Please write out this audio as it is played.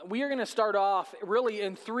We are going to start off really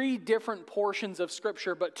in 3 different portions of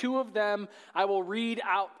Scripture, but 2 of them I will read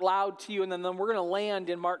out loud to you, and then we're going to land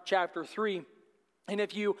in Mark chapter 3. And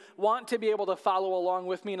if you want to be able to follow along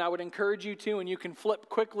with me, and I would encourage you to, and you can flip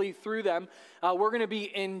quickly through them, we're going to be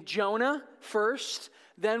in Jonah first,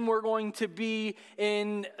 then we're going to be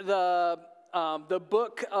in the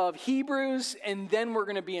book of Hebrews, and then we're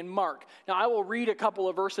going to be in Mark. Now, I will read a couple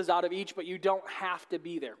of verses out of each, but you don't have to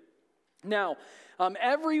be there. Now,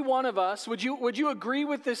 every one of us, would you agree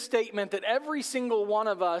with this statement that every single one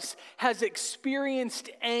of us has experienced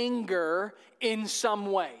anger in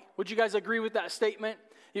some way? Would you guys agree with that statement?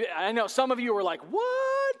 I know some of you are like,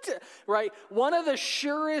 what? Right? One of the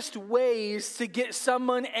surest ways to get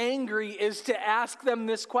someone angry is to ask them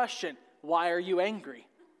this question: why are you angry?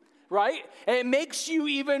 Right? And it makes you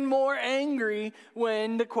even more angry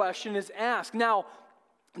when the question is asked. Now,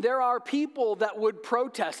 there are people that would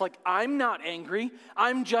protest, like, I'm not angry,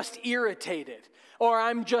 I'm just irritated, or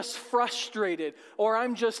I'm just frustrated, or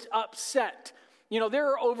I'm just upset. You know, there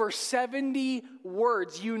are over 70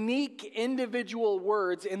 words, unique individual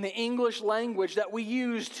words in the English language that we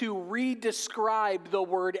use to re-describe the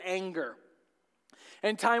word anger.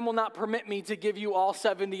 And time will not permit me to give you all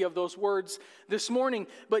 70 of those words this morning.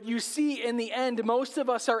 But you see, in the end, most of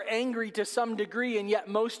us are angry to some degree, and yet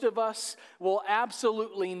most of us will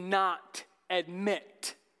absolutely not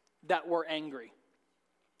admit that we're angry.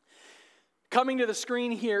 Coming to the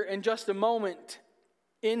screen here in just a moment,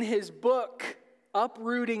 in his book,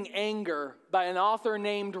 Uprooting Anger, by an author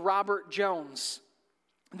named Robert Jones,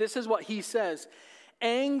 this is what he says: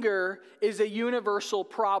 anger is a universal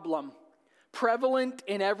problem, prevalent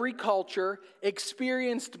in every culture,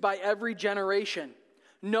 experienced by every generation.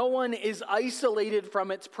 No one is isolated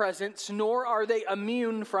from its presence, nor are they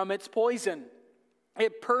immune from its poison.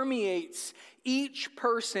 It permeates each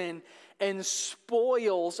person and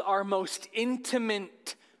spoils our most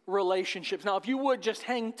intimate relationships. Now, if you would, just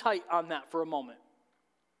hang tight on that for a moment.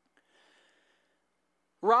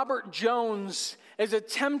 Robert Jones is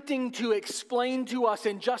attempting to explain to us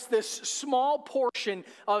in just this small portion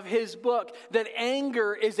of his book that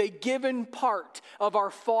anger is a given part of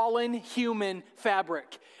our fallen human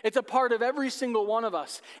fabric. It's a part of every single one of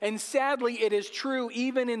us. And sadly, it is true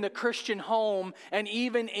even in the Christian home and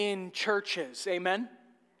even in churches. Amen?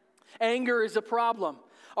 Anger is a problem.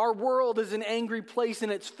 Our world is an angry place,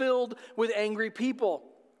 and it's filled with angry people.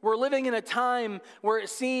 We're living in a time where it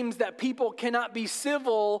seems that people cannot be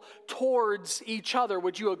civil towards each other.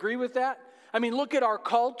 Would you agree with that? I mean, look at our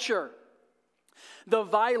culture. The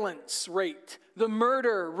violence rate, the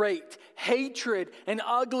murder rate, hatred, and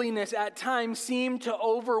ugliness at times seem to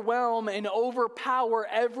overwhelm and overpower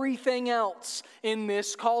everything else in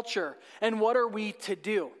this culture. And what are we to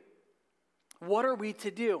do? What are we to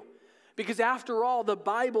do? Because after all, the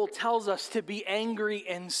Bible tells us to be angry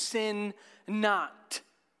and sin not.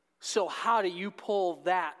 So how do you pull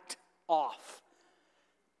that off?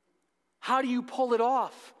 How do you pull it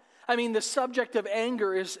off? I mean, the subject of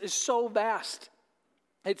anger is so vast.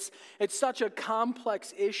 It's such a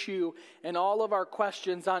complex issue, and all of our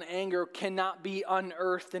questions on anger cannot be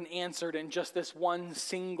unearthed and answered in just this one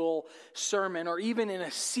single sermon, or even in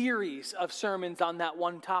a series of sermons on that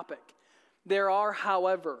one topic. There are,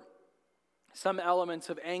 however, some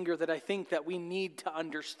elements of anger that I think that we need to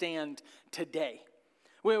understand today.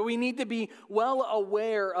 We need to be well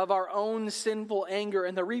aware of our own sinful anger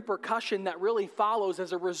and the repercussion that really follows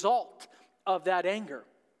as a result of that anger.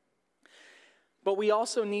 But we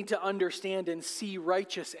also need to understand and see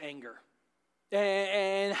righteous anger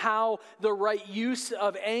and how the right use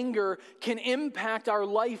of anger can impact our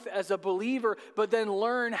life as a believer, but then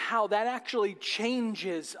learn how that actually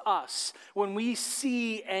changes us when we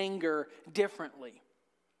see anger differently.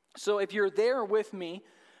 So if you're there with me,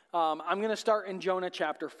 I'm going to start in Jonah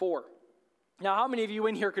chapter 4. Now, how many of you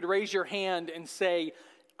in here could raise your hand and say,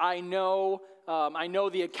 I know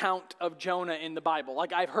the account of Jonah in the Bible?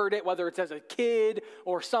 Like, I've heard it, whether it's as a kid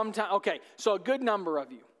or sometime. Okay, so a good number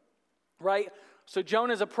of you, right? So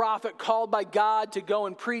Jonah is a prophet called by God to go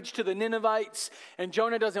and preach to the Ninevites, and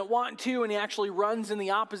Jonah doesn't want to, and he actually runs in the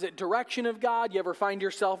opposite direction of God. You ever find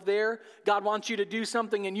yourself there? God wants you to do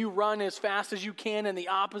something, and you run as fast as you can in the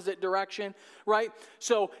opposite direction, right?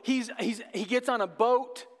 So he gets on a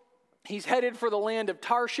boat. He's headed for the land of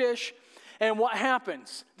Tarshish. And what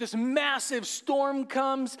happens? This massive storm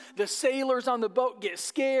comes. The sailors on the boat get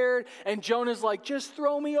scared. And Jonah's like, just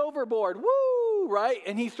throw me overboard. Woo! Right?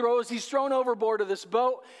 And he's thrown overboard of this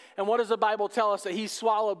boat. And what does the Bible tell us? That he's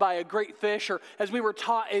swallowed by a great fish. Or as we were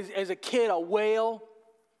taught as a kid, a whale.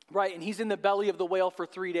 Right? And he's in the belly of the whale for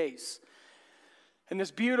 3 days. And this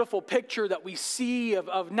beautiful picture that we see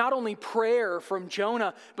of not only prayer from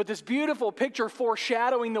Jonah, but this beautiful picture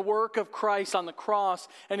foreshadowing the work of Christ on the cross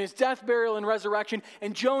and his death, burial, and resurrection.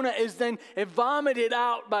 And Jonah is then vomited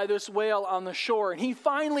out by this whale on the shore. And he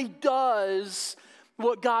finally does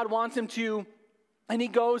what God wants him to, and he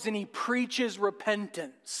goes and he preaches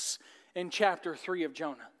repentance in chapter 3 of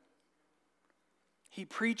Jonah. He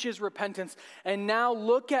preaches repentance. And now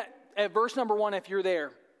look at verse number 1 if you're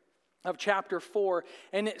there. Of chapter 4,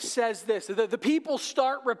 and it says this, the people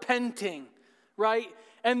start repenting, right?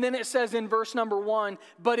 And then it says in verse number 1,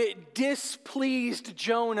 but it displeased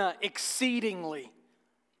Jonah exceedingly.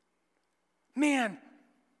 Man,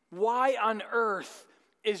 why on earth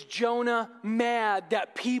is Jonah mad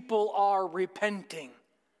that people are repenting?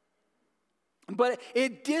 But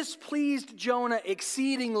it displeased Jonah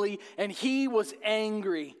exceedingly, and he was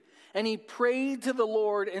angry. And he prayed to the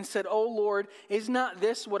Lord and said, "O Lord, is not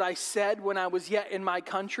this what I said when I was yet in my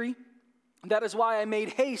country? That is why I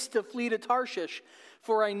made haste to flee to Tarshish.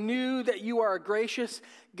 For I knew that you are a gracious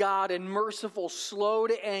God and merciful, slow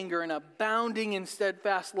to anger, and abounding in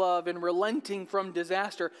steadfast love, and relenting from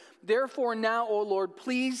disaster. Therefore now, O Lord,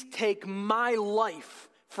 please take my life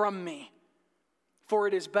from me. For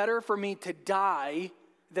it is better for me to die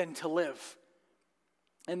than to live."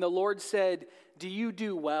 And the Lord said, "Do you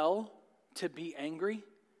do well to be angry?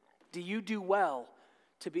 Do you do well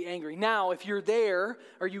to be angry?" Now, if you're there,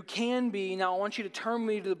 or you can be, now I want you to turn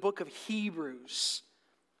me to the book of Hebrews.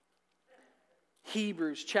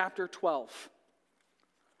 Hebrews chapter 12.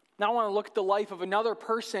 Now I want to look at the life of another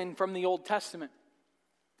person from the Old Testament.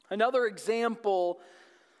 Another example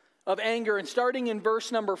of anger. And starting in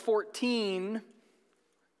verse number 14,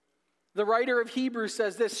 the writer of Hebrews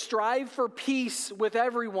says this, "Strive for peace with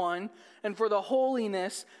everyone and for the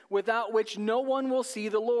holiness without which no one will see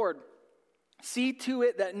the Lord. See to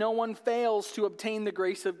it that no one fails to obtain the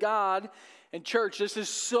grace of God." And church, this is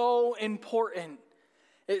so important.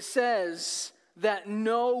 It says that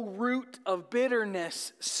no root of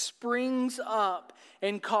bitterness springs up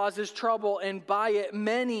and causes trouble, and by it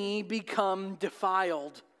many become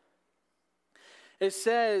defiled. It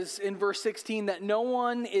says in verse 16 that no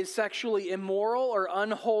one is sexually immoral or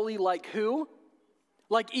unholy like who?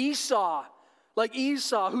 Like Esau. Like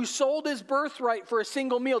Esau, who sold his birthright for a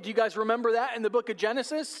single meal. Do you guys remember that in the book of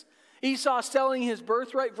Genesis? Esau selling his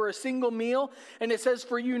birthright for a single meal. And it says,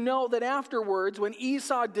 "For you know that afterwards, when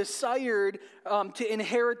Esau desired to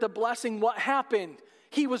inherit the blessing, what happened?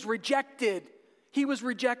 He was rejected. He was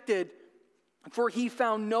rejected. For he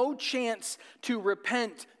found no chance to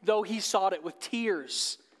repent, though he sought it with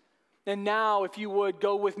tears." And now, if you would,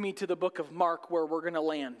 go with me to the book of Mark, where we're going to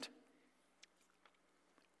land.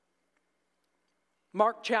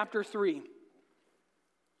 Mark chapter 3.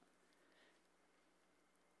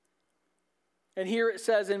 And here it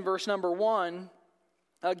says in verse number 1,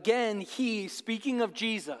 again he, speaking of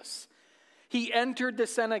Jesus, he entered the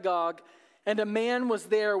synagogue, and a man was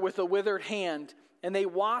there with a withered hand. And they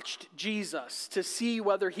watched Jesus to see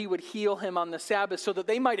whether he would heal him on the Sabbath, so that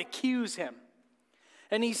they might accuse him.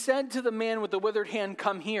 And he said to the man with the withered hand,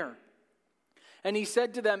 "Come here." And he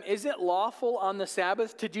said to them, "Is it lawful on the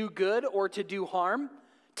Sabbath to do good or to do harm,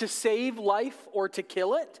 to save life or to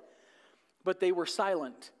kill it?" But they were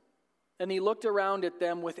silent. And he looked around at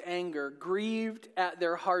them with anger, grieved at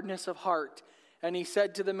their hardness of heart. And he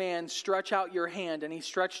said to the man, "Stretch out your hand." And he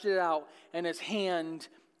stretched it out, and his hand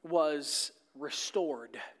was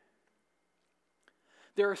restored.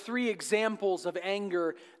 There are 3 examples of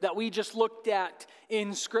anger that we just looked at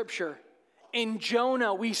in Scripture. In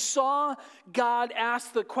Jonah, we saw God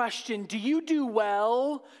ask the question, "Do you do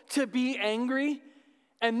well to be angry?"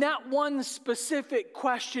 And that one specific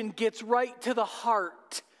question gets right to the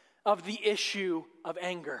heart of the issue of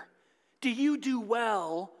anger. Do you do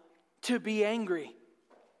well to be angry?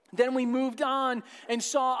 Then we moved on and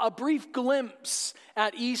saw a brief glimpse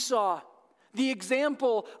at Esau, the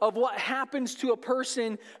example of what happens to a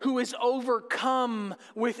person who is overcome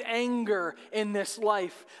with anger in this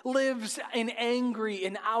life, lives an angry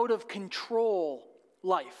and out of control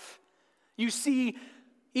life. You see,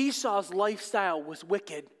 Esau's lifestyle was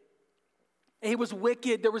wicked. It was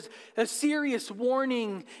wicked. There was a serious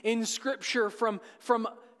warning in Scripture from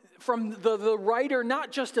the writer,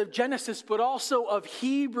 not just of Genesis, but also of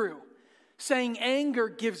Hebrew, saying anger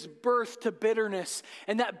gives birth to bitterness,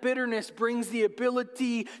 and that bitterness brings the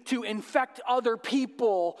ability to infect other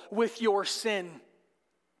people with your sin.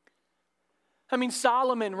 I mean,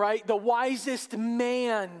 Solomon, right, the wisest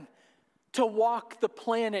man to walk the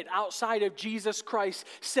planet outside of Jesus Christ,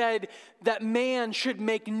 said that man should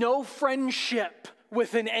make no friendship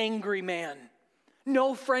with an angry man.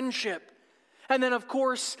 No friendship. And then, of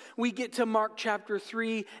course, we get to Mark chapter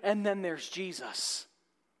 3, and then there's Jesus,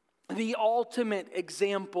 the ultimate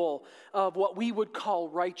example of what we would call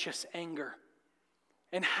righteous anger,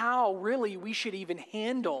 and how really we should even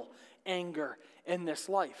handle anger in this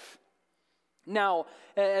life. Now,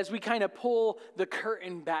 as we kind of pull the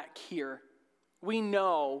curtain back here, we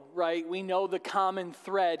know, right? We know the common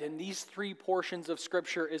thread in these three portions of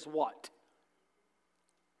Scripture is what?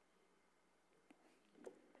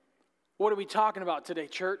 What are we talking about today,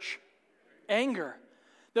 church? Anger.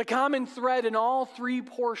 The common thread in all three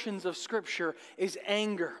portions of Scripture is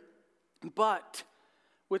anger. But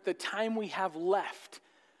with the time we have left,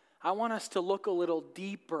 I want us to look a little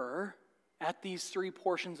deeper at these three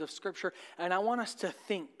portions of Scripture, and I want us to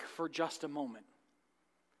think for just a moment.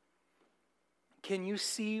 Can you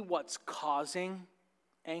see what's causing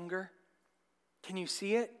anger? Can you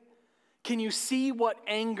see it? Can you see what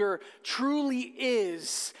anger truly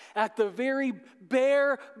is at the very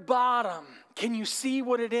bare bottom? Can you see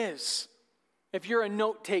what it is? If you're a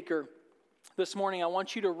note taker this morning, I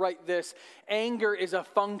want you to write this. Anger is a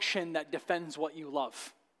function that defends what you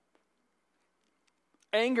love.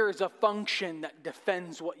 Anger is a function that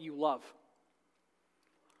defends what you love.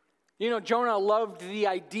 You know, Jonah loved the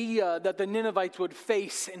idea that the Ninevites would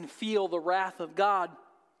face and feel the wrath of God.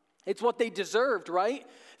 It's what they deserved, right?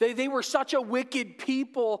 They were such a wicked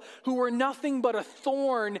people who were nothing but a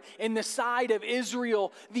thorn in the side of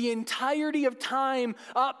Israel the entirety of time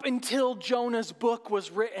up until Jonah's book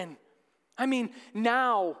was written. I mean,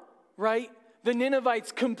 now, right? The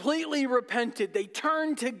Ninevites completely repented. They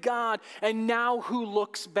turned to God, and now who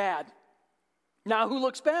looks bad? Now who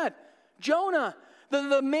looks bad? Jonah,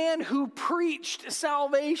 the man who preached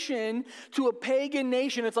salvation to a pagan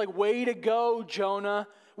nation. It's like, way to go, Jonah.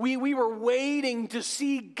 We were waiting to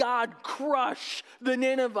see God crush the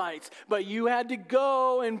Ninevites, but you had to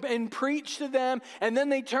go and preach to them, and then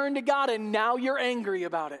they turned to God, and now you're angry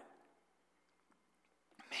about it.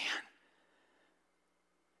 Man,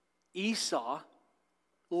 Esau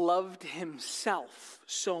loved himself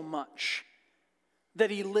so much that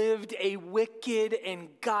he lived a wicked and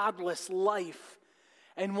godless life,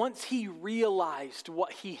 and once he realized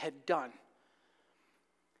what he had done,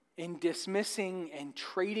 in dismissing and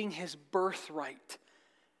trading his birthright,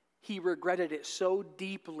 he regretted it so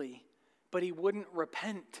deeply, but he wouldn't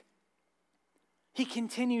repent. He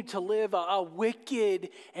continued to live a wicked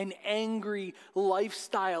and angry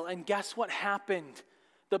lifestyle, and guess what happened?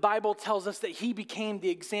 The Bible tells us that he became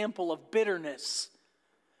the example of bitterness.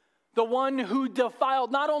 The one who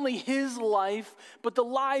defiled not only his life, but the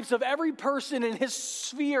lives of every person in his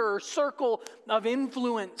sphere or circle of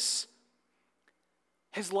influence.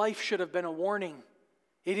 His life should have been a warning.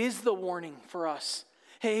 It is the warning for us.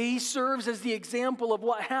 He serves as the example of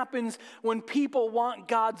what happens when people want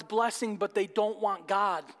God's blessing, but they don't want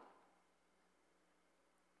God.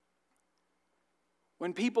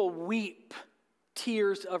 When people weep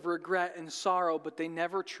tears of regret and sorrow, but they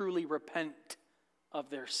never truly repent of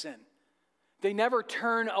their sin. They never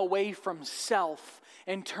turn away from self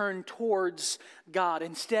and turn towards God.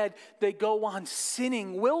 Instead, they go on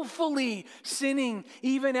sinning, willfully sinning,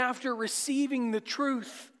 even after receiving the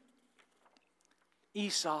truth.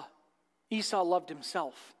 Esau loved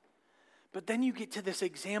himself. But then you get to this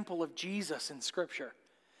example of Jesus in Scripture.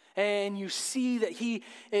 And you see that he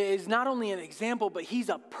is not only an example, but he's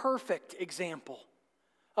a perfect example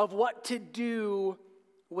of what to do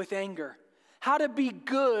with anger. How to be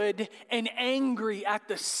good and angry at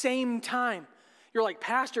the same time. You're like,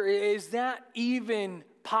 Pastor, is that even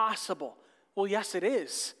possible? Well, yes, it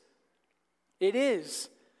is. It is.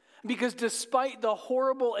 Because despite the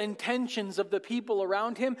horrible intentions of the people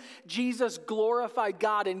around him, Jesus glorified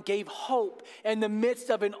God and gave hope in the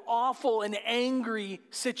midst of an awful and angry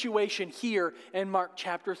situation here in Mark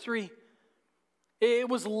chapter 3. It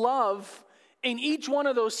was love in each one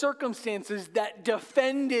of those circumstances that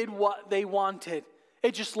defended what they wanted.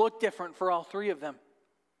 It just looked different for all three of them.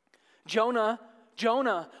 Jonah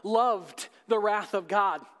loved the wrath of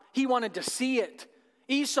God. He wanted to see it.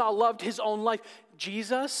 Esau loved his own life.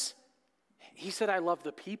 Jesus, he said, I love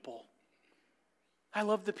the people. I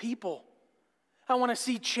love the people. I want to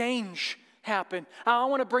see change happen. I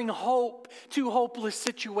want to bring hope to hopeless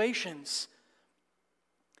situations.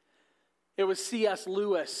 It was C.S.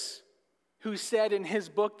 Lewis who said in his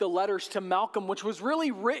book, The Letters to Malcolm, which was really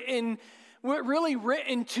written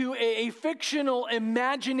to a fictional,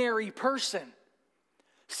 imaginary person.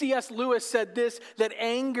 C.S. Lewis said this, that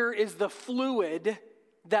anger is the fluid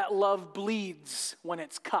that love bleeds when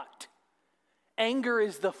it's cut. Anger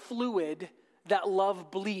is the fluid that love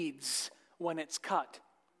bleeds when it's cut.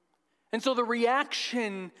 And so the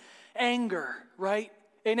reaction anger, right?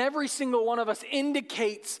 And every single one of us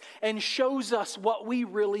indicates and shows us what we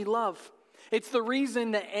really love. It's the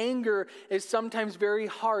reason that anger is sometimes very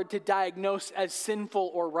hard to diagnose as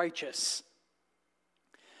sinful or righteous.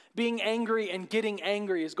 Being angry and getting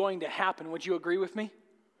angry is going to happen. Would you agree with me?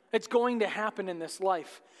 It's going to happen in this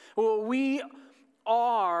life. Well, we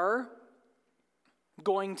are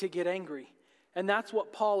going to get angry. And that's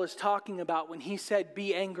what Paul is talking about when he said,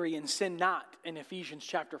 be angry and sin not, in Ephesians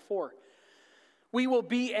chapter 4. We will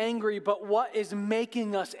be angry, but what is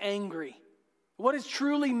making us angry? What is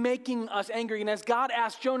truly making us angry? And as God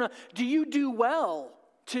asked Jonah, do you do well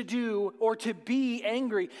to do or to be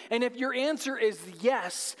angry? And if your answer is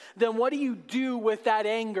yes, then what do you do with that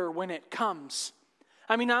anger when it comes?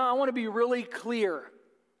 I mean, I want to be really clear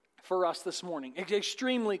for us this morning,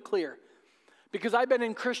 extremely clear. Because I've been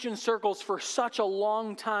in Christian circles for such a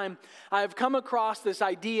long time, I've come across this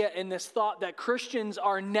idea and this thought that Christians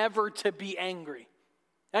are never to be angry.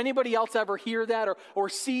 Anybody else ever hear that or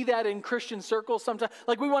see that in Christian circles sometimes?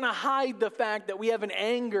 Like we want to hide the fact that we have an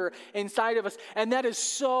anger inside of us, and that is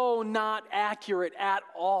so not accurate at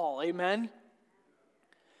all. Amen?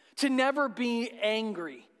 To never be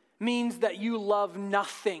angry means that you love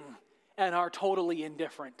nothing and are totally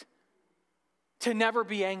indifferent. To never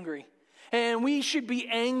be angry. And we should be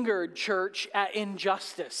angered, church, at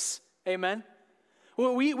injustice. Amen?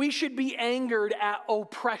 Well, we should be angered at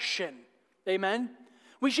oppression. Amen?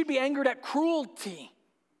 We should be angered at cruelty.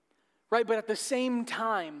 Right? But at the same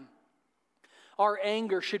time, our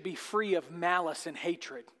anger should be free of malice and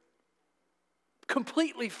hatred.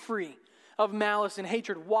 Completely free of malice and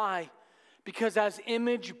hatred. Why? Because as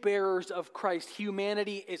image bearers of Christ,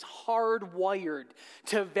 humanity is hardwired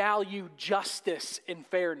to value justice and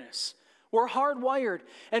fairness. We're hardwired,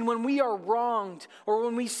 and when we are wronged or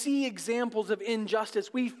when we see examples of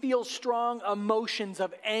injustice, we feel strong emotions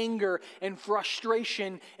of anger and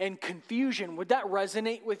frustration and confusion. Would that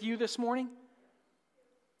resonate with you this morning?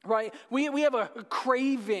 Right? We have a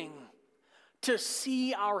craving to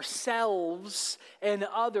see ourselves and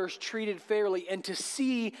others treated fairly and to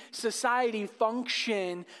see society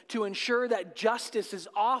function to ensure that justice is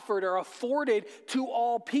offered or afforded to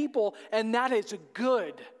all people, and that is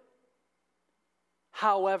good.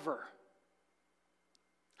 However,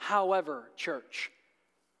 church,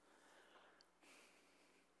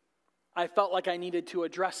 I felt like I needed to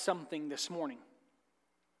address something this morning.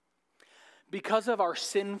 Because of our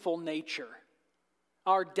sinful nature,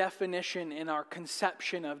 our definition and our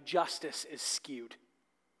conception of justice is skewed.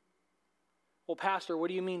 Well, Pastor, what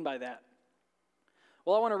do you mean by that?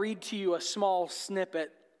 Well, I want to read to you a small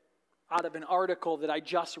snippet out of an article that I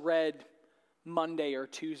just read Monday or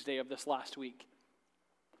Tuesday of this last week.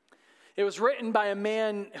 It was written by a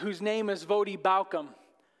man whose name is Voddie Baucham.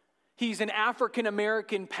 He's an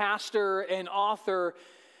African-American pastor and author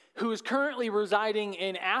who is currently residing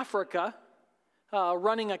in Africa,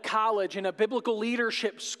 running a college and a biblical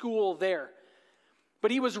leadership school there.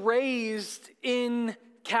 But he was raised in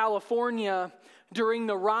California during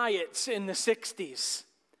the riots in the 60s.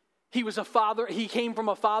 He came from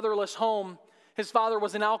a fatherless home. His father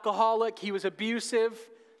was an alcoholic. He was abusive.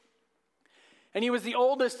 And he was the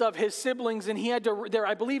oldest of his siblings, and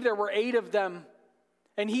I believe there were 8 of them.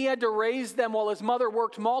 And he had to raise them while his mother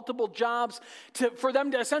worked multiple jobs for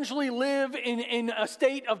them to essentially live in a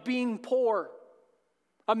state of being poor.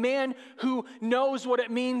 A man who knows what it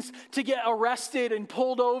means to get arrested and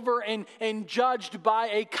pulled over and judged by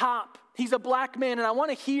a cop. He's a black man, and I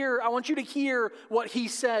want you to hear what he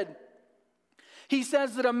said. He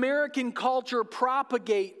says that American culture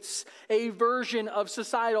propagates a version of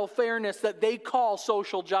societal fairness that they call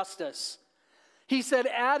social justice. He said,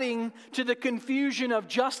 adding to the confusion of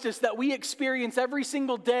justice that we experience every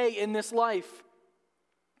single day in this life.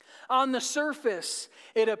 On the surface,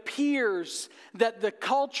 it appears that the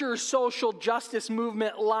culture's social justice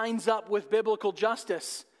movement lines up with biblical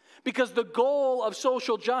justice. Because the goal of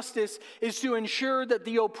social justice is to ensure that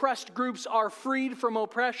the oppressed groups are freed from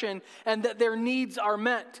oppression and that their needs are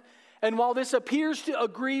met. And while this appears to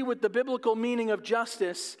agree with the biblical meaning of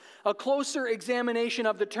justice, a closer examination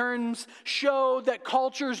of the terms show that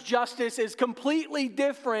culture's justice is completely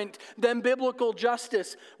different than biblical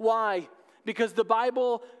justice. Why? Because the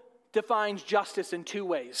Bible defines justice in 2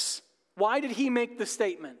 ways. Why did he make the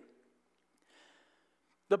statement?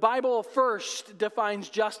 The Bible first defines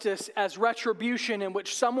justice as retribution in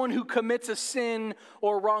which someone who commits a sin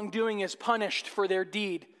or wrongdoing is punished for their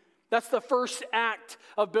deed. That's the first act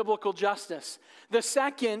of biblical justice. The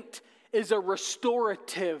second is a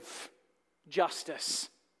restorative justice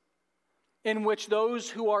in which those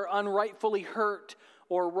who are unrightfully hurt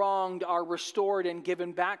or wronged are restored and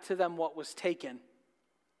given back to them what was taken.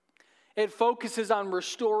 It focuses on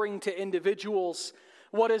restoring to individuals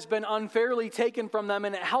what has been unfairly taken from them,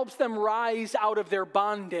 and it helps them rise out of their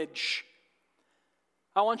bondage.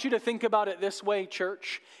 I want you to think about it this way,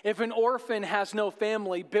 church. If an orphan has no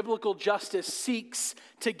family, biblical justice seeks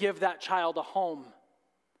to give that child a home.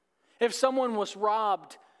 If someone was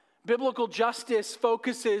robbed, biblical justice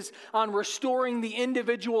focuses on restoring the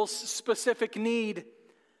individual's specific need.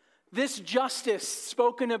 This justice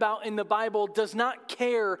spoken about in the Bible does not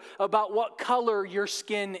care about what color your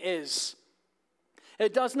skin is.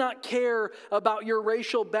 It does not care about your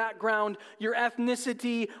racial background, your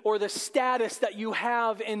ethnicity, or the status that you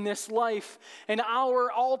have in this life. And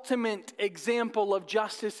our ultimate example of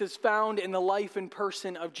justice is found in the life and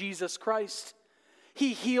person of Jesus Christ.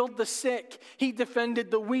 He healed the sick. He defended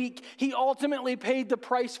the weak. He ultimately paid the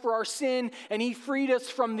price for our sin, and He freed us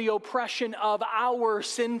from the oppression of our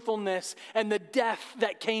sinfulness and the death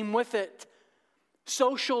that came with it.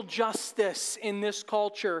 Social justice in this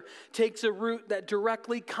culture takes a root that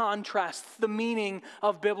directly contrasts the meaning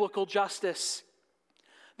of biblical justice.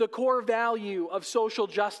 The core value of social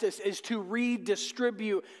justice is to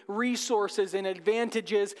redistribute resources and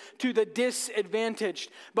advantages to the disadvantaged.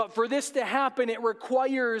 But for this to happen, it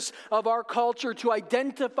requires of our culture to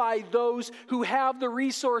identify those who have the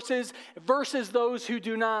resources versus those who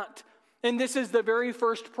do not. And this is the very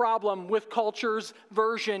first problem with culture's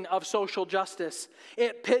version of social justice.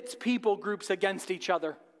 It pits people groups against each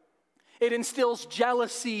other. It instills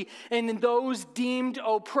jealousy in those deemed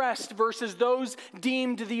oppressed versus those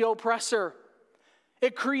deemed the oppressor.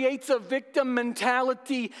 It creates a victim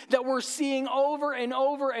mentality that we're seeing over and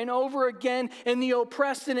over and over again in the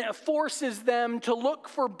oppressed, and it forces them to look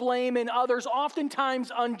for blame in others,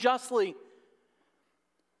 oftentimes unjustly.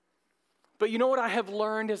 But you know what I have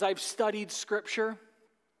learned as I've studied Scripture?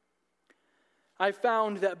 I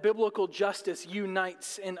found that biblical justice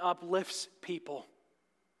unites and uplifts people.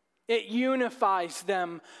 It unifies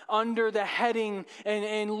them under the heading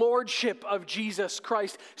and lordship of Jesus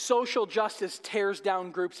Christ. Social justice tears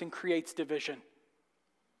down groups and creates division.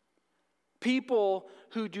 People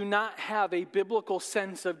who do not have a biblical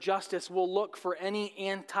sense of justice will look for any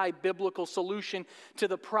anti-biblical solution to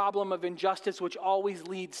the problem of injustice, which always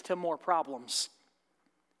leads to more problems.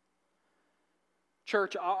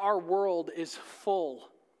 Church, our world is full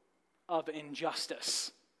of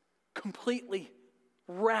injustice, completely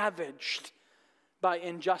ravaged by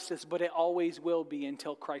injustice, but it always will be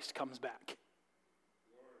until Christ comes back.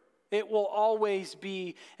 It will always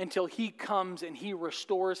be until He comes and He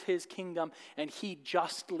restores His kingdom and He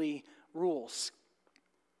justly rules.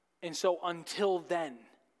 And so until then,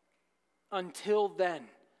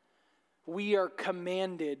 we are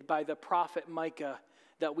commanded by the prophet Micah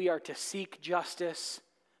that we are to seek justice,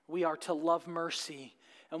 we are to love mercy,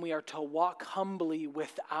 and we are to walk humbly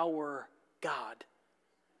with our God.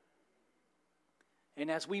 And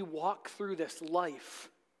as we walk through this life,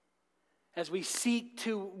 as we seek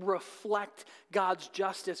to reflect God's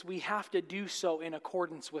justice, we have to do so in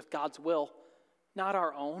accordance with God's will, not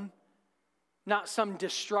our own, not some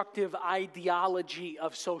destructive ideology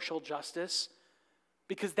of social justice,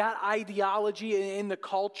 because that ideology in the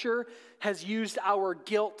culture has used our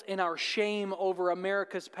guilt and our shame over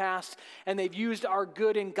America's past, and they've used our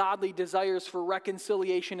good and godly desires for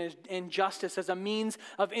reconciliation and justice as a means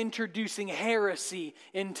of introducing heresy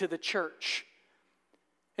into the church.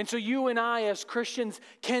 And so you and I as Christians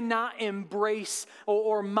cannot embrace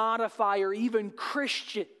or modify or even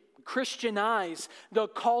Christianize the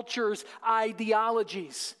culture's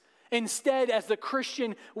ideologies. Instead, as the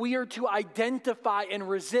Christian, we are to identify and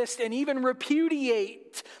resist and even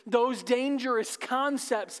repudiate those dangerous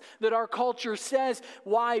concepts that our culture says.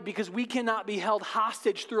 Why? Because we cannot be held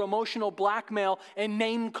hostage through emotional blackmail and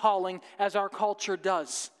name-calling as our culture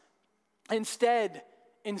does. Instead,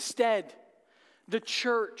 the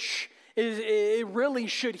church it really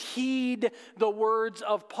should heed the words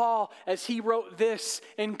of Paul as he wrote this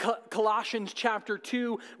in Colossians chapter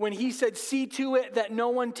 2 when he said, "See to it that no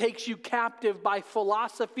one takes you captive by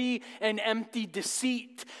philosophy and empty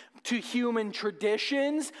deceit, to human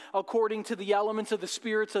traditions, according to the elements of the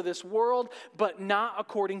spirits of this world, but not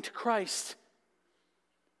according to Christ."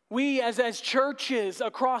 We as churches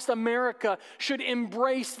across America should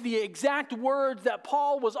embrace the exact words that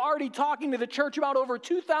Paul was already talking to the church about over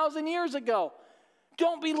 2,000 years ago.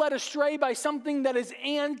 Don't be led astray by something that is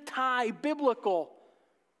anti-biblical.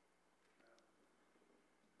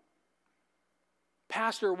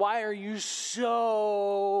 Pastor, why are you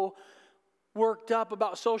so worked up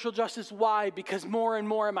about social justice? Why? Because more and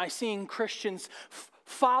more am I seeing Christians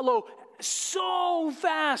follow so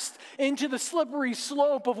fast into the slippery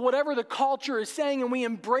slope of whatever the culture is saying, and we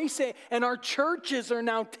embrace it, and our churches are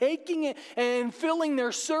now taking it and filling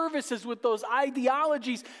their services with those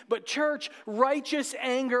ideologies. But church, righteous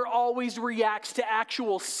anger always reacts to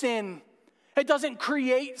actual sin. It doesn't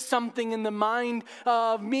create something in the mind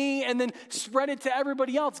of me and then spread it to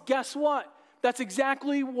everybody else. Guess what? That's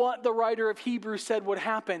exactly what the writer of Hebrews said would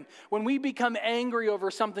happen. When we become angry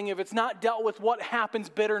over something, if it's not dealt with, what happens?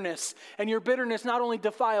 Bitterness. And your bitterness not only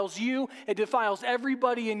defiles you, it defiles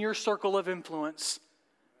everybody in your circle of influence.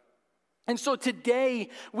 And so today,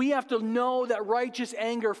 we have to know that righteous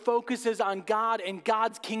anger focuses on God and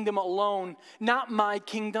God's kingdom alone. Not my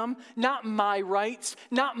kingdom, not my rights,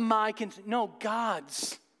 not my no,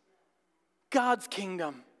 God's. God's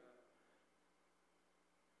kingdom.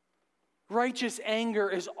 Righteous anger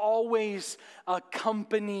is always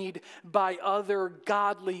accompanied by other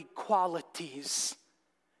godly qualities,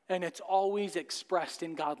 and it's always expressed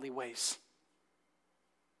in godly ways.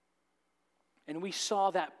 And we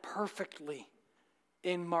saw that perfectly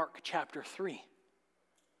in Mark chapter 3.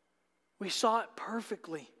 We saw it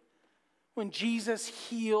perfectly when Jesus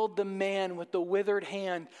healed the man with the withered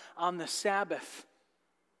hand on the Sabbath.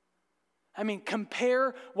 I mean,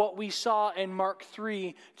 compare what we saw in Mark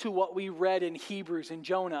 3 to what we read in Hebrews and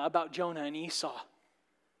Jonah about Jonah and Esau.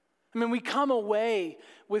 I mean, we come away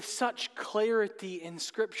with such clarity in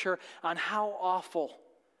Scripture on how awful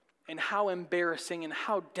and how embarrassing and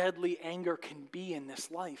how deadly anger can be in this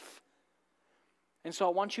life. And so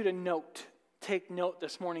I want you to take note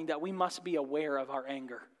this morning that we must be aware of our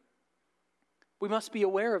anger. We must be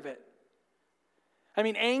aware of it. I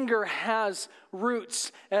mean, anger has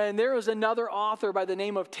roots, and there was another author by the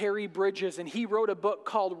name of Terry Bridges, and he wrote a book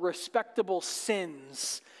called Respectable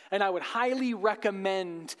Sins, and I would highly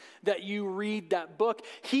recommend that you read that book.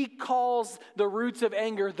 He calls the roots of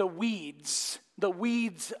anger the weeds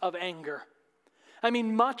of anger. I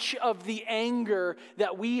mean, much of the anger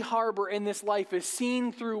that we harbor in this life is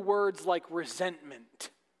seen through words like resentment,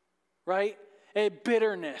 right?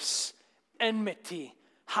 Bitterness, enmity,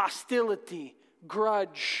 hostility,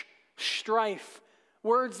 grudge, strife,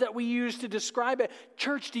 words that we use to describe it.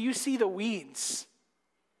 Church, do you see the weeds?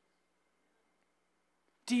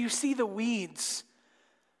 Do you see the weeds?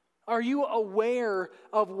 Are you aware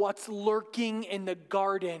of what's lurking in the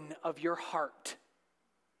garden of your heart?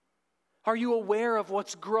 Are you aware of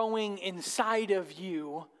what's growing inside of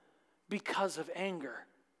you because of anger?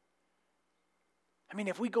 I mean,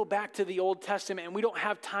 if we go back to the Old Testament, and we don't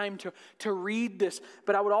have time to read this,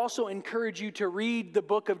 but I would also encourage you to read the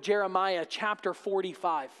book of Jeremiah, chapter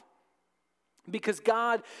 45. Because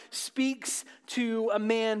God speaks to a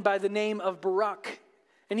man by the name of Baruch,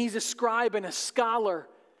 and he's a scribe and a scholar,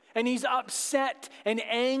 and he's upset and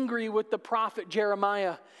angry with the prophet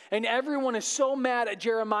Jeremiah. And everyone is so mad at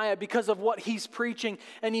Jeremiah because of what he's preaching,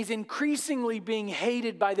 and he's increasingly being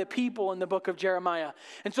hated by the people in the book of Jeremiah.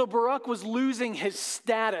 And so Baruch was losing his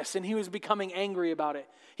status, and he was becoming angry about it.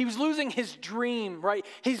 He was losing his dream, right?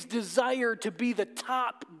 His desire to be the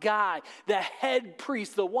top guy, the head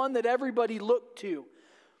priest, the one that everybody looked to.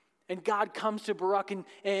 And God comes to Baruch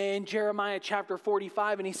in Jeremiah chapter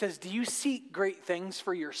 45, and he says, "Do you seek great things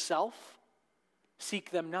for yourself?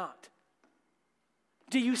 Seek them not.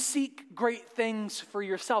 Do you seek great things for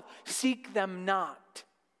yourself? Seek them not."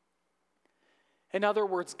 In other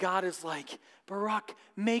words, God is like, Baruch,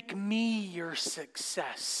 make me your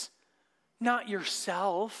success, not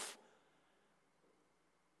yourself.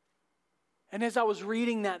 And as I was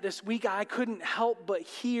reading that this week, I couldn't help but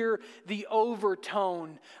hear the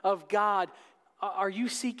overtone of God. Are you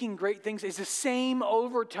seeking great things? It's the same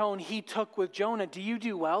overtone he took with Jonah. Do you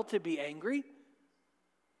do well to be angry?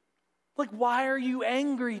 Like, why are you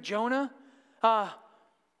angry, Jonah?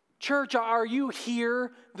 Church, are you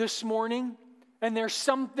here this morning and there's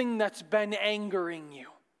something that's been angering you?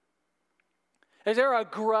 Is there a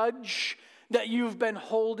grudge that you've been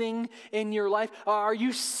holding in your life? Are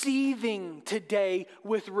you seething today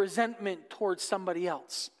with resentment towards somebody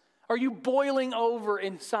else? Are you boiling over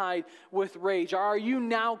inside with rage? Are you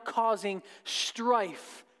now causing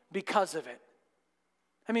strife because of it?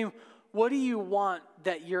 I mean, what do you want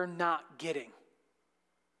that you're not getting?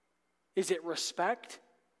 Is it respect?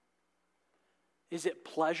 Is it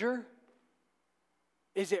pleasure?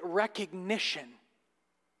 Is it recognition?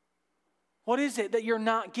 What is it that you're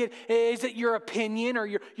not getting? Is it your opinion or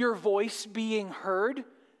your voice being heard?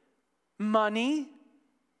 Money?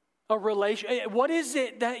 A relation? What is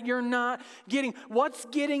it that you're not getting? What's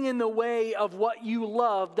getting in the way of what you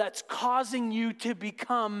love that's causing you to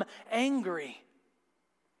become angry?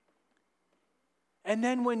 And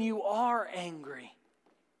then when you are angry,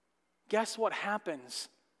 guess what happens?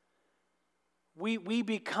 We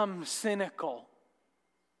become cynical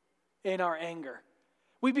in our anger.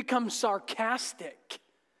 We become sarcastic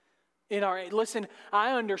in our... Listen,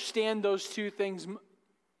 I understand those two things.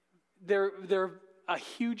 They're a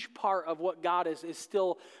huge part of what God is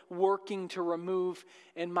still working to remove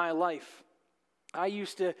in my life. I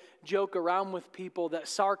used to joke around with people that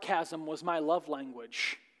sarcasm was my love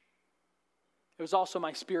language. It was also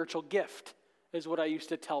my spiritual gift, is what I used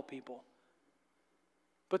to tell people.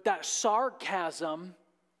 But that sarcasm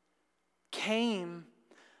came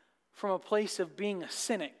from a place of being a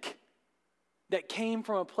cynic. That came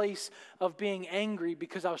from a place of being angry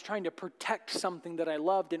because I was trying to protect something that I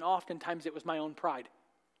loved, and oftentimes it was my own pride.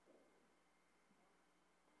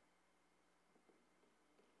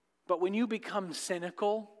 But when you become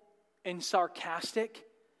cynical and sarcastic,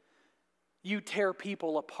 you tear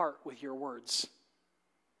people apart with your words.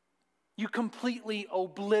 You completely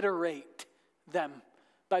obliterate them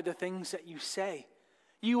by the things that you say.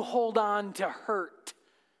 You hold on to hurt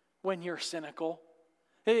when you're cynical.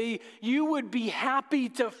 You would be happy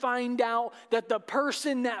to find out that the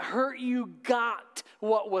person that hurt you got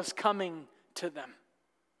what was coming to them.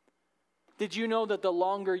 Did you know that the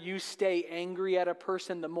longer you stay angry at a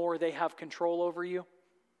person, the more they have control over you?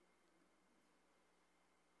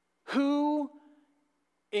 Who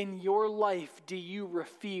in your life do you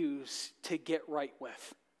refuse to get right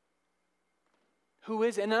with? Who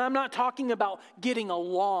is it? And I'm not talking about getting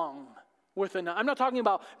along with another. I'm not talking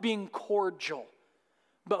about being cordial.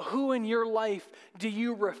 But who in your life do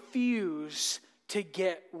you refuse to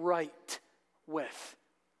get right with?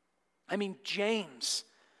 I mean, James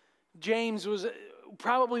was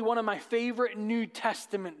probably one of my favorite New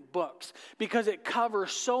Testament books because it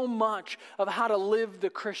covers so much of how to live the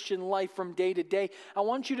Christian life from day to day. I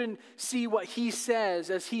want you to see what he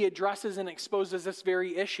says as he addresses and exposes this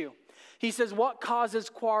very issue. He says, "What causes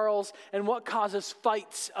quarrels and what causes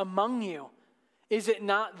fights among you? Is it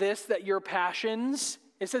not this, that your passions,"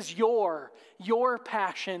 it says your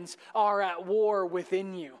passions are at war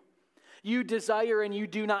within you. You desire and you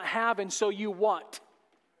do not have, and so you what?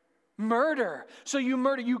 Murder. So you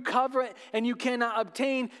murder. You covet and you cannot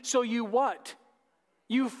obtain, so you what?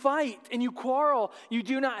 You fight and you quarrel. You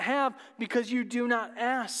do not have because you do not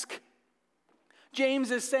ask.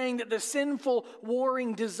 James is saying that the sinful,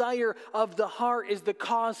 warring desire of the heart is the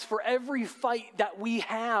cause for every fight that we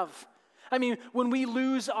have. I mean, when we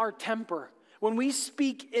lose our temper, when we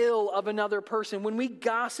speak ill of another person, when we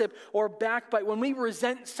gossip or backbite, when we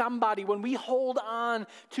resent somebody, when we hold on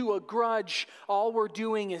to a grudge, all we're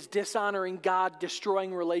doing is dishonoring God,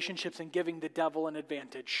 destroying relationships, and giving the devil an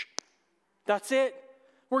advantage. That's it.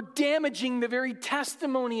 We're damaging the very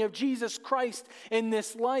testimony of Jesus Christ in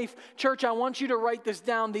this life. Church, I want you to write this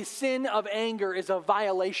down. The sin of anger is a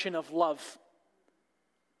violation of love.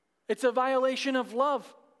 It's a violation of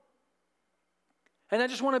love. And I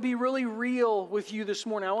just want to be really real with you this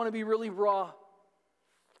morning. I want to be really raw.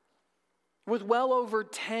 With well over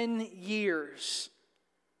 10 years,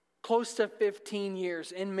 close to 15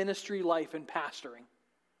 years in ministry life and pastoring,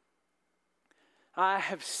 I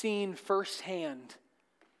have seen firsthand,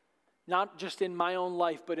 not just in my own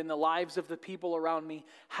life, but in the lives of the people around me,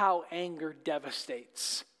 how anger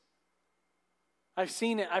devastates. I've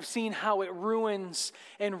seen it. I've seen how it ruins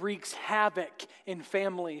and wreaks havoc in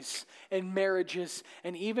families and marriages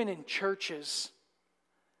and even in churches.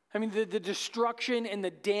 I mean, the destruction and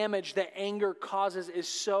the damage that anger causes is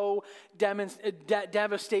so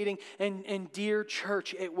devastating. And dear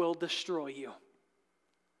church, it will destroy you.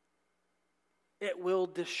 It will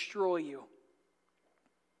destroy you.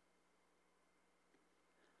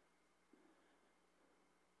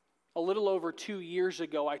 A little over 2 years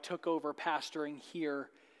ago, I took over pastoring here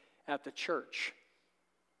at the church.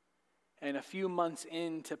 And a few months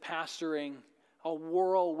into pastoring, a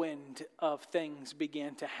whirlwind of things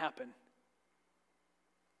began to happen.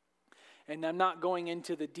 And I'm not going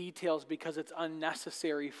into the details because it's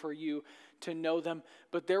unnecessary for you to know them,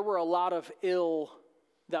 but there was a lot of ill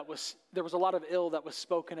that was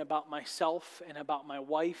spoken about myself and about my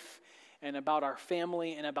wife and about our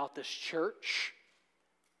family and about this church.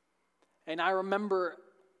 And I remember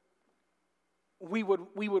we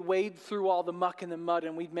would wade through all the muck and the mud,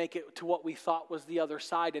 and we'd make it to what we thought was the other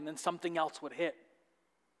side, and then something else would hit.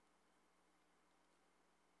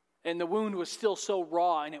 And the wound was still so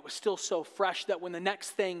raw, and it was still so fresh that when the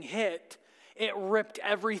next thing hit, it ripped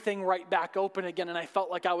everything right back open again, and I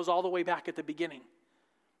felt like I was all the way back at the beginning.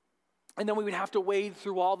 And then we would have to wade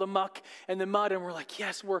through all the muck and the mud, and we're like,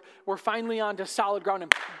 yes, we're finally onto solid ground,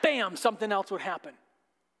 and bam, something else would happen.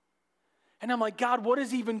 And I'm like, God, what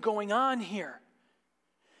is even going on here?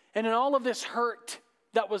 And in all of this hurt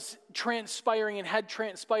that was transpiring and had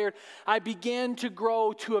transpired, I began to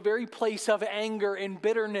grow to a very place of anger and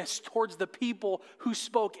bitterness towards the people who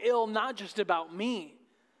spoke ill, not just about me,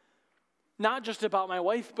 not just about my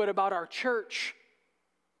wife, but about our church.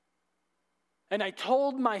 And I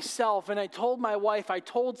told myself, and I told my wife, I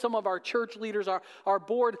told some of our church leaders, our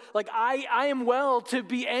board, like I am well to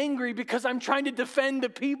be angry because I'm trying to defend the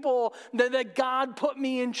people that God put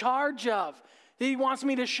me in charge of, that He wants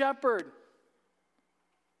me to shepherd.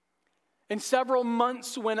 And several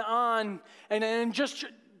months went on, and just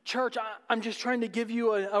church, I'm just trying to give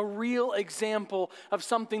you a real example of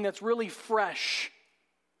something that's really fresh.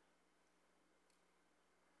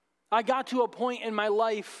 I got to a point in my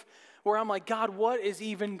life where I'm like, God, what is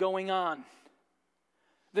even going on?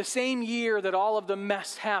 The same year that all of the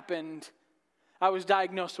mess happened, I was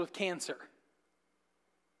diagnosed with cancer.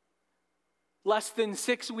 Less than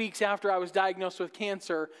 6 weeks after I was diagnosed with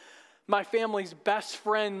cancer, my family's best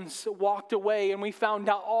friends walked away, and we found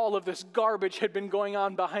out all of this garbage had been going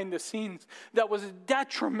on behind the scenes that was a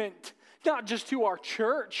detriment, not just to our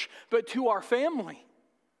church, but to our family.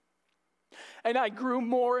 And I grew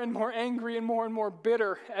more and more angry and more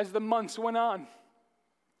bitter as the months went on.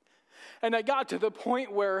 And I got to the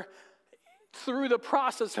point where, through the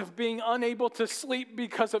process of being unable to sleep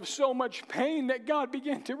because of so much pain, that God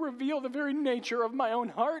began to reveal the very nature of my own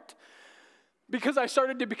heart. Because I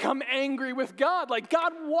started to become angry with God. Like,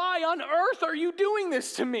 God, why on earth are you doing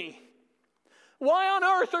this to me? Why on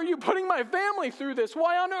earth are you putting my family through this?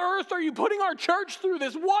 Why on earth are you putting our church through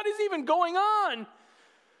this? What is even going on?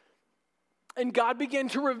 And God began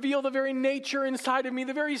to reveal the very nature inside of me,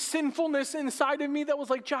 the very sinfulness inside of me that was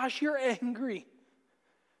like, Josh, you're angry.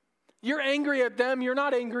 You're angry at them. You're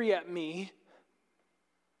not angry at me.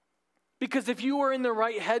 Because if you were in the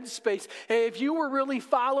right headspace, if you were really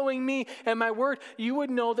following me and my word, you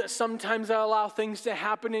would know that sometimes I allow things to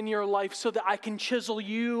happen in your life so that I can chisel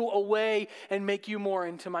you away and make you more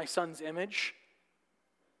into my Son's image.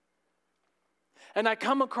 And I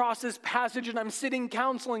come across this passage, and I'm sitting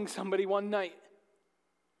counseling somebody one night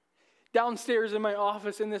downstairs in my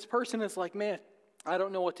office, and this person is like, man, I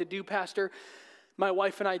don't know what to do, Pastor. My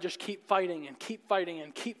wife and I just keep fighting and keep fighting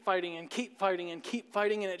and keep fighting and keep fighting and keep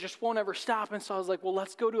fighting, and it just won't ever stop. And so I was like, well,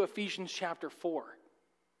 let's go to Ephesians chapter 4.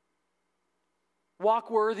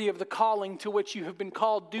 Walk worthy of the calling to which you have been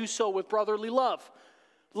called. Do so with brotherly love.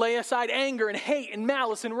 Lay aside anger and hate and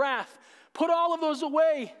malice and wrath. Put all of those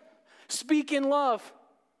away. Speak in love.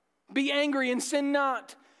 Be angry and sin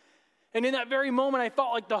not. And in that very moment, I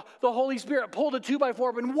felt like the Holy Spirit pulled a 2x4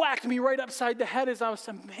 up and whacked me right upside the head as I was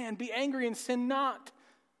saying, man, be angry and sin not.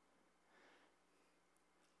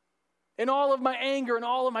 In all of my anger and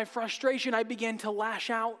all of my frustration, I began to lash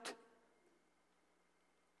out.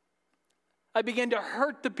 I began to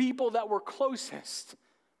hurt the people that were closest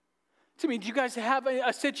to me. Do you guys have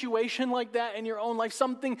a situation like that in your own life?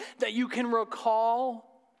 Something that you can recall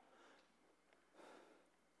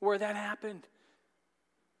where that happened?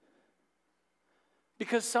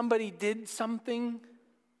 Because somebody did something?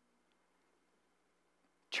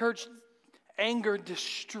 Church, anger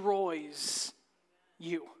destroys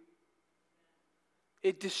you.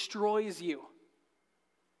 It destroys you.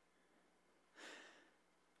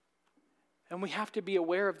 And we have to be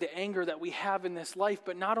aware of the anger that we have in this life,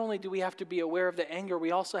 but not only do we have to be aware of the anger, we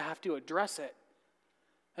also have to address it.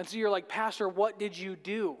 And so you're like, Pastor, what did you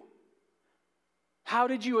do? How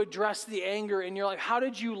did you address the anger in your life? How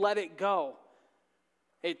did you let it go?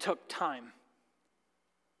 It took time.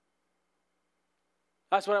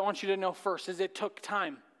 That's what I want you to know first, is it took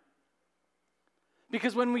time.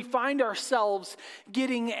 Because when we find ourselves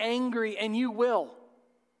getting angry, and you will,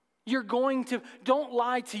 you're going to, don't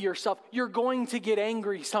lie to yourself, you're going to get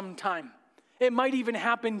angry sometime. It might even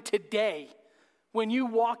happen today. When you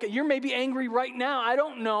walk, you're maybe angry right now, I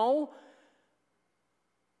don't know.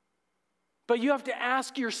 But you have to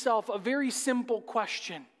ask yourself a very simple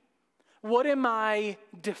question. What am I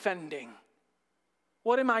defending?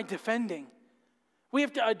 What am I defending? We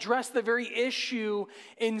have to address the very issue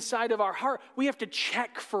inside of our heart. We have to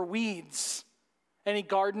check for weeds. Any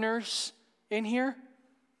gardeners in here?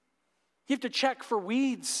 You have to check for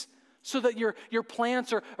weeds so that your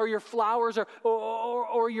plants or your flowers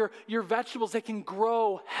or your vegetables, they can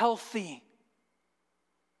grow healthy.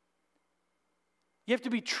 You have to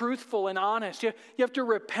be truthful and honest. You have to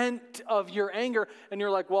repent of your anger. And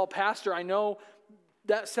you're like, well, Pastor, I know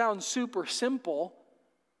that sounds super simple,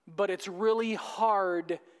 but it's really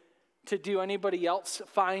hard to do. Anybody else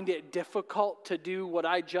find it difficult to do what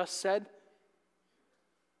I just said?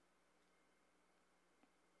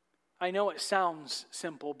 I know it sounds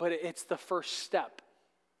simple, but it's the first step.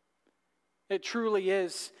 It truly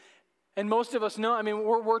is. And most of us know,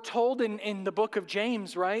 we're told in the book of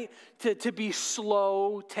James, right, to be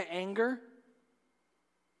slow to anger.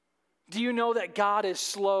 Do you know that God is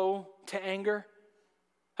slow to anger?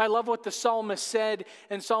 I love what the psalmist said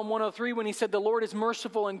in Psalm 103 when he said, the Lord is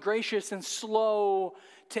merciful and gracious and slow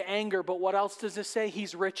to anger. But what else does it say?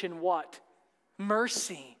 He's rich in what?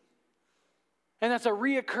 Mercy. And that's a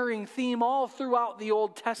reoccurring theme all throughout the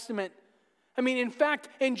Old Testament. In fact,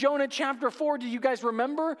 in Jonah chapter 4, do you guys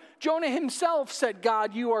remember? Jonah himself said,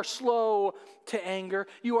 God, you are slow to anger.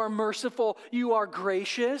 You are merciful. You are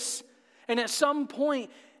gracious. And at some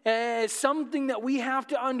point, something that we have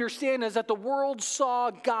to understand is that the world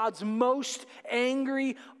saw God's most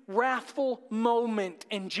angry, wrathful moment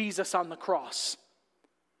in Jesus on the cross.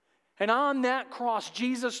 And on that cross,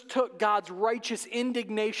 Jesus took God's righteous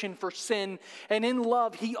indignation for sin, and in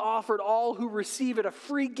love, he offered all who receive it a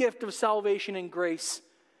free gift of salvation and grace.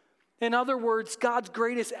 In other words, God's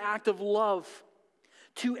greatest act of love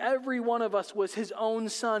to every one of us was his own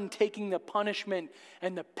Son taking the punishment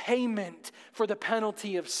and the payment for the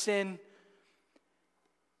penalty of sin.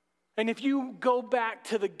 And if you go back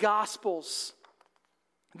to the Gospels,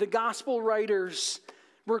 the Gospel writers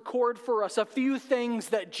record for us a few things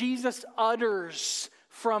that Jesus utters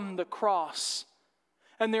from the cross.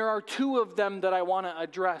 And there are two of them that I want to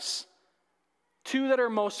address. Two that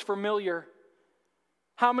are most familiar.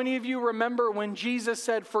 How many of you remember when Jesus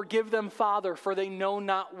said, "Forgive them, Father, for they know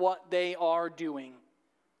not what they are doing"?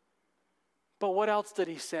 But what else did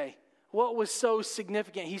he say? What was so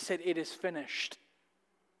significant? He said, "It is finished."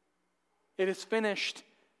 It is finished.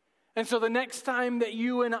 And so the next time that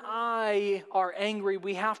you and I are angry,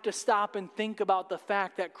 we have to stop and think about the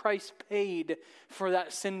fact that Christ paid for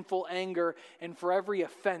that sinful anger and for every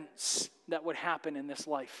offense that would happen in this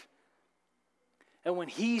life. And when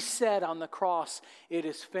he said on the cross, "It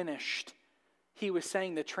is finished," he was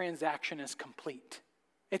saying the transaction is complete.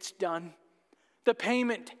 It's done. The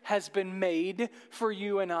payment has been made for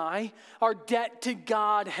you and I. Our debt to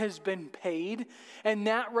God has been paid. And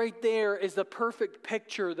that right there is the perfect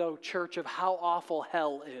picture, though, church, of how awful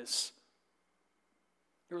hell is.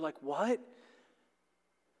 You're like, what?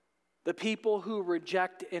 The people who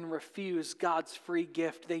reject and refuse God's free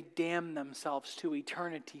gift, they damn themselves to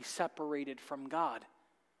eternity separated from God.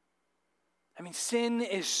 Sin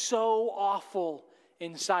is so awful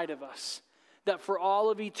inside of us that for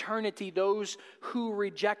all of eternity, those who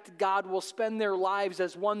reject God will spend their lives,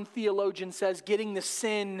 as one theologian says, getting the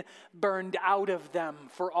sin burned out of them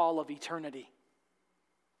for all of eternity.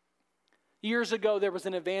 Years ago, there was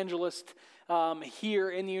an evangelist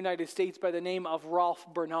here in the United States by the name of Ralph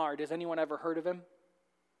Bernard. Has anyone ever heard of him?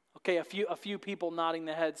 Okay, a few people nodding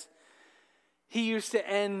their heads. He used to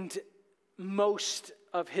end most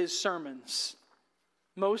of his sermons,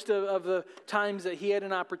 most of the times that he had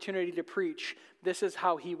an opportunity to preach, this is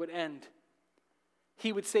how he would end.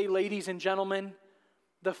 He would say, "Ladies and gentlemen,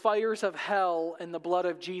 the fires of hell and the blood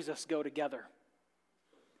of Jesus go together.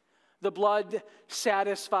 The blood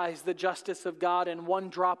satisfies the justice of God, and one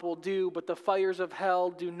drop will do, but the fires of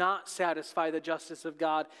hell do not satisfy the justice of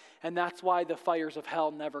God, and that's why the fires of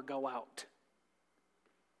hell never go out."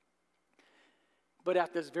 But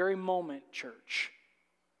at this very moment, church,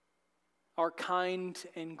 our kind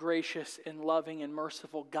and gracious and loving and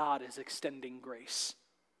merciful God is extending grace.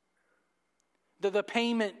 The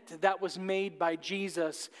payment that was made by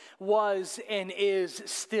Jesus was and is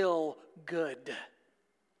still good.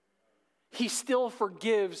 He still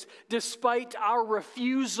forgives despite our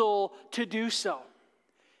refusal to do so.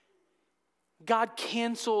 God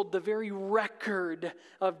canceled the very record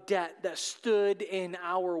of debt that stood in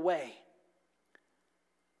our way.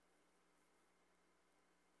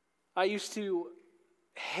 I used to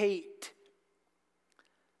hate,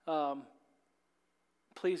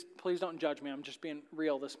 please don't judge me, I'm just being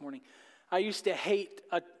real this morning. I used to hate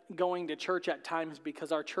going to church at times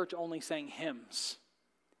because our church only sang hymns.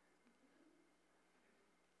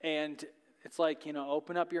 And it's like,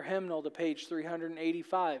 open up your hymnal to page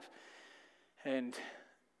 385. And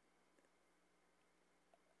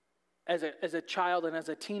as a child and as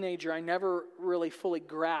a teenager, I never really fully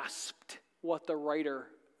grasped what the writer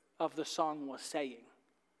of the song was saying.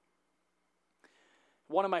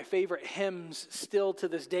 One of my favorite hymns still to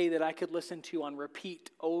this day that I could listen to on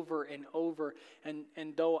repeat over and over,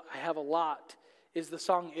 and though I have a lot, is the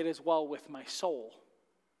song "It Is Well With My Soul."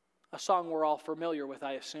 A song we're all familiar with,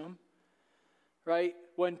 I assume. Right?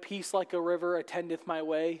 When peace like a river attendeth my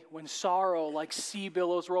way, when sorrow like sea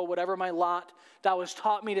billows roll, whatever my lot, thou hast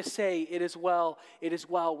taught me to say, it is well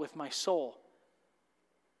with my soul.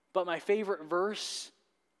 But my favorite verse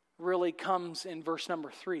really comes in verse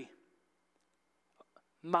number 3.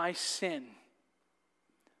 my sin.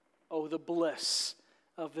 Oh, the bliss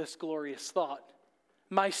of this glorious thought.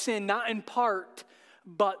 My sin, not in part,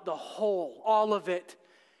 but the whole, all of it.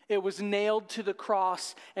 It was nailed to the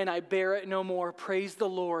cross, and I bear it no more. Praise the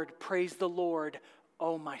Lord,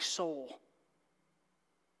 oh my soul.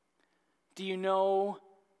 Do you know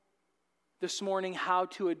this morning how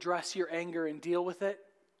to address your anger and deal with it?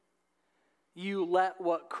 You let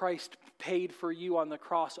what Christ paid for you on the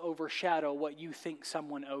cross overshadow what you think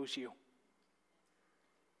someone owes you.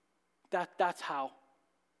 That's how.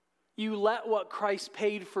 You let what Christ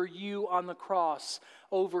paid for you on the cross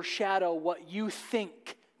overshadow what you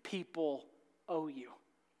think people owe you.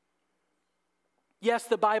 Yes,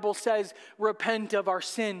 the Bible says repent of our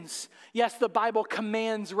sins. Yes, the Bible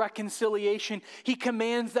commands reconciliation. He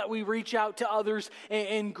commands that we reach out to others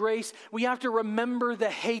in grace. We have to remember the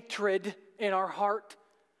hatred in our heart.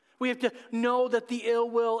 We have to know that the ill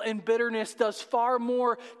will and bitterness does far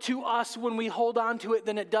more to us when we hold on to it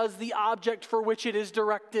than it does the object for which it is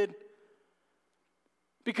directed.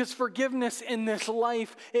 Because forgiveness in this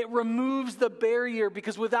life, it removes the barrier,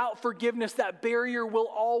 because without forgiveness, that barrier will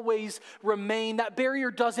always remain. That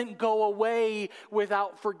barrier doesn't go away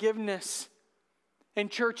without forgiveness. In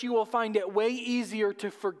church, you will find it way easier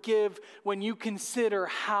to forgive when you consider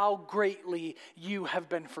how greatly you have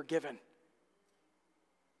been forgiven.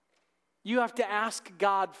 You have to ask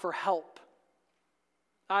God for help.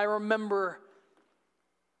 I remember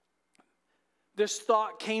this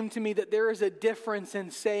thought came to me that there is a difference in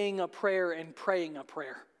saying a prayer and praying a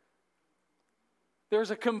prayer. There's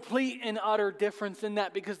a complete and utter difference in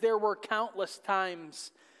that, because there were countless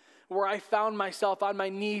times where I found myself on my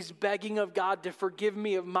knees begging of God to forgive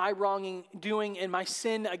me of my wrongdoing and my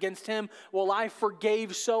sin against Him, while I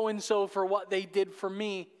forgave so-and-so for what they did for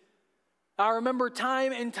me. I remember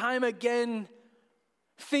time and time again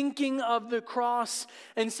thinking of the cross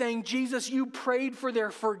and saying, Jesus, you prayed for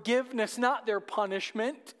their forgiveness, not their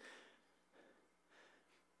punishment.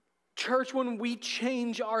 Church, when we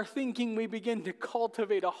change our thinking, we begin to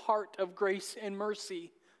cultivate a heart of grace and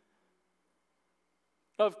mercy,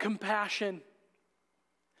 of compassion.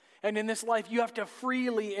 And in this life, you have to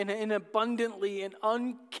freely and abundantly and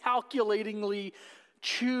uncalculatingly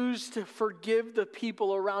choose to forgive the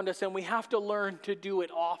people around us, and we have to learn to do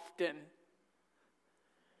it often.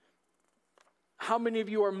 How many of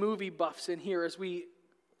you are movie buffs in here as we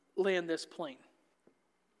land this plane?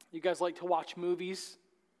 You guys like to watch movies?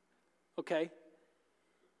 Okay.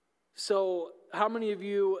 So how many of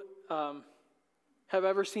you have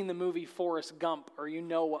ever seen the movie Forrest Gump, or you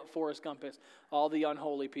know what Forrest Gump is? All the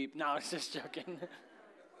unholy people. No, I was just joking.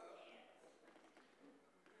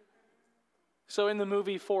 So in the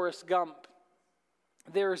movie Forrest Gump,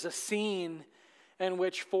 there's a scene in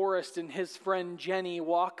which Forrest and his friend Jenny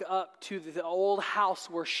walk up to the old house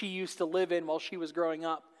where she used to live in while she was growing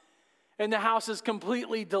up. And the house is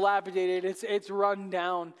completely dilapidated. It's run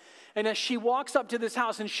down. And as she walks up to this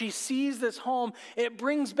house and she sees this home, it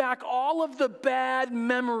brings back all of the bad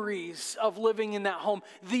memories of living in that home.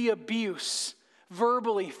 The abuse,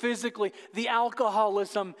 verbally, physically, the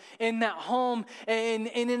alcoholism in that home. And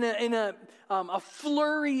in a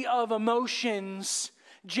flurry of emotions,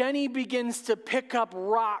 Jenny begins to pick up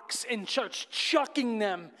rocks and starts chucking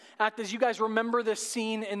them at this. You guys remember this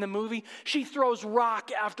scene in the movie? She throws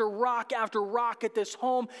rock after rock after rock at this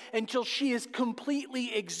home until she is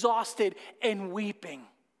completely exhausted and weeping.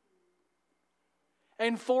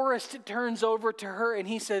 And Forrest turns over to her and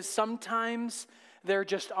he says, sometimes there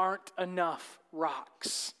just aren't enough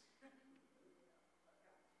rocks.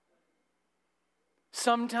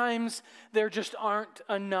 Sometimes there just aren't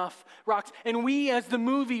enough rocks. And we, as the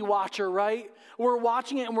movie watcher, right? We're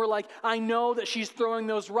watching it and we're like, I know that she's throwing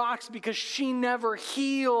those rocks because she never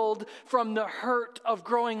healed from the hurt of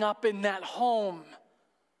growing up in that home.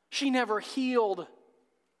 She never healed.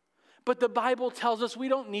 But the Bible tells us we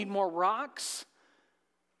don't need more rocks.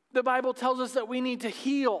 The Bible tells us that we need to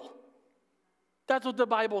heal. That's what the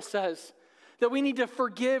Bible says. That we need to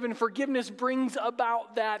forgive, and forgiveness brings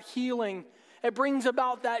about that healing. It brings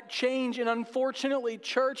about that change. And unfortunately,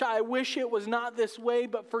 church, I wish it was not this way,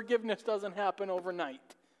 but forgiveness doesn't happen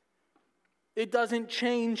overnight. It doesn't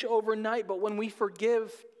change overnight, but when we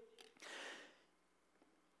forgive,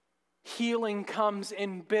 healing comes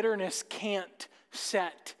and bitterness can't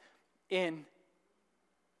set in.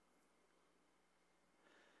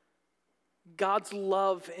 God's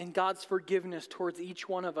love and God's forgiveness towards each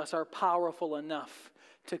one of us are powerful enough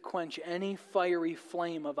to quench any fiery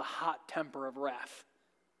flame of a hot temper of wrath.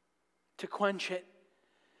 To quench it.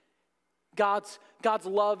 God's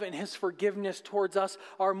love and his forgiveness towards us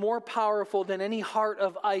are more powerful than any heart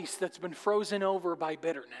of ice that's been frozen over by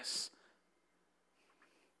bitterness.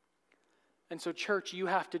 And so, church, you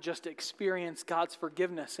have to just experience God's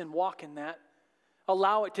forgiveness and walk in that.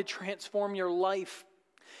 Allow it to transform your life.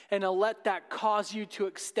 And let that cause you to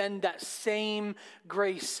extend that same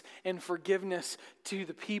grace and forgiveness to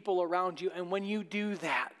the people around you. And when you do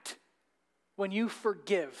that, when you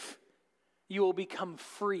forgive, you will become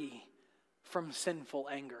free from sinful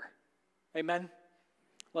anger. Amen?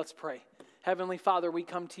 Let's pray. Heavenly Father, we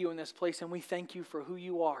come to you in this place and we thank you for who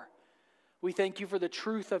you are. We thank you for the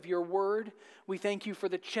truth of your word. We thank you for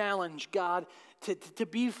the challenge, God, to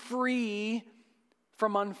be free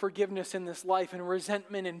from unforgiveness in this life and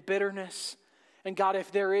resentment and bitterness. And God,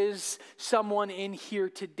 if there is someone in here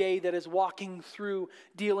today that is walking through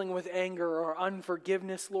dealing with anger or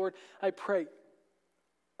unforgiveness, Lord, I pray,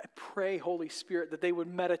 Holy Spirit, that they would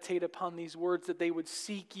meditate upon these words, that they would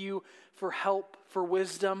seek you for help, for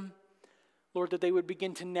wisdom. Lord, that they would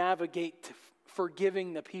begin to navigate to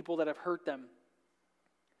forgiving the people that have hurt them.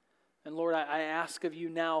 And Lord, I ask of you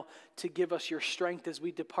now to give us your strength as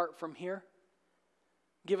we depart from here.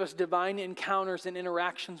 Give us divine encounters and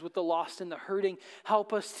interactions with the lost and the hurting.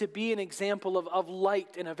 Help us to be an example of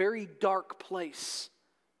light in a very dark place.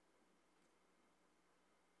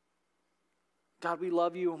 God, we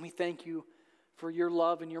love you and we thank you for your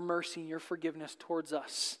love and your mercy and your forgiveness towards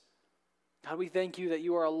us. God, we thank you that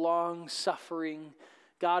you are a long-suffering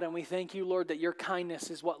God, and we thank you, Lord, that your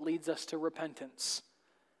kindness is what leads us to repentance.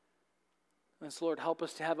 And so, Lord, help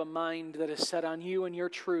us to have a mind that is set on you and your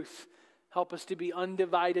truth. Help us to be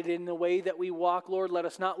undivided in the way that we walk, Lord. Let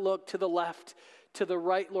us not look to the left, to the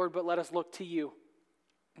right, Lord, but let us look to you.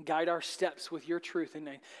 Guide our steps with your truth. And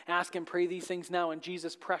I ask and pray these things now in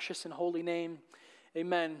Jesus' precious and holy name.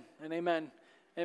 Amen and amen.